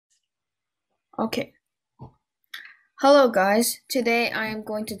Okay. Hello guys, today I am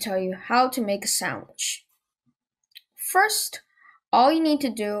going to tell you how to make a sandwich. First, all you need to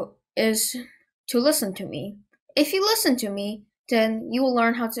do is to listen to me. If you listen to me, then you will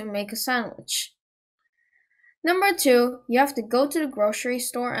learn how to make a sandwich. Number 2, you have to go to the grocery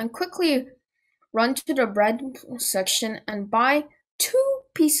store and quickly run to the bread section and buy 2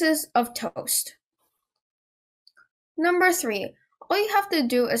 pieces of toast. Number 3, all you have to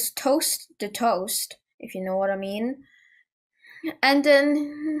do is toast the toast, if you know what I mean. And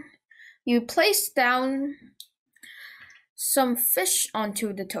then you place down some fish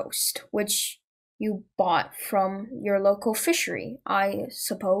onto the toast, which you bought from your local fishery, I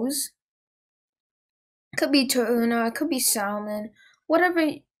suppose. Could be tuna, could be salmon,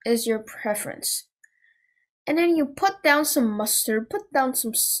 whatever is your preference. And then you put down some mustard, put down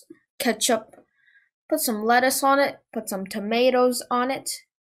some ketchup, put some lettuce on it, put some tomatoes on it.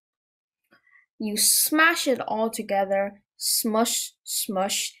 You smash it all together, smush,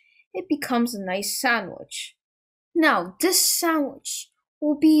 smush. It becomes a nice sandwich. Now, this sandwich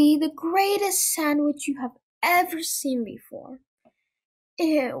will be the greatest sandwich you have ever seen before.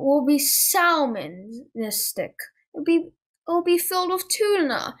 It will be salmonistic. It will be filled with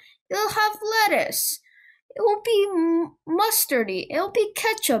tuna. It'll have lettuce. It will be mustardy. It'll be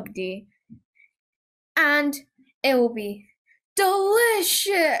ketchupy. And it will be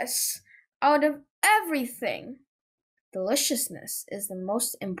delicious out of everything. Deliciousness is the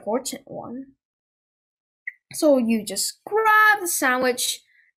most important one. So you just grab the sandwich,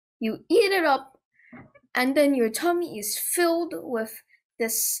 you eat it up, and then your tummy is filled with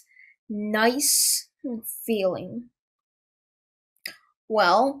this nice feeling.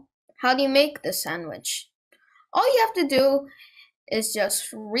 Well, how do you make the sandwich? All you have to do is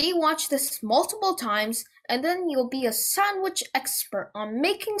just rewatch this multiple times, and then you'll be a sandwich expert on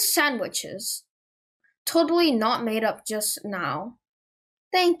making sandwiches. Totally not made up just now.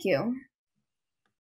 Thank you.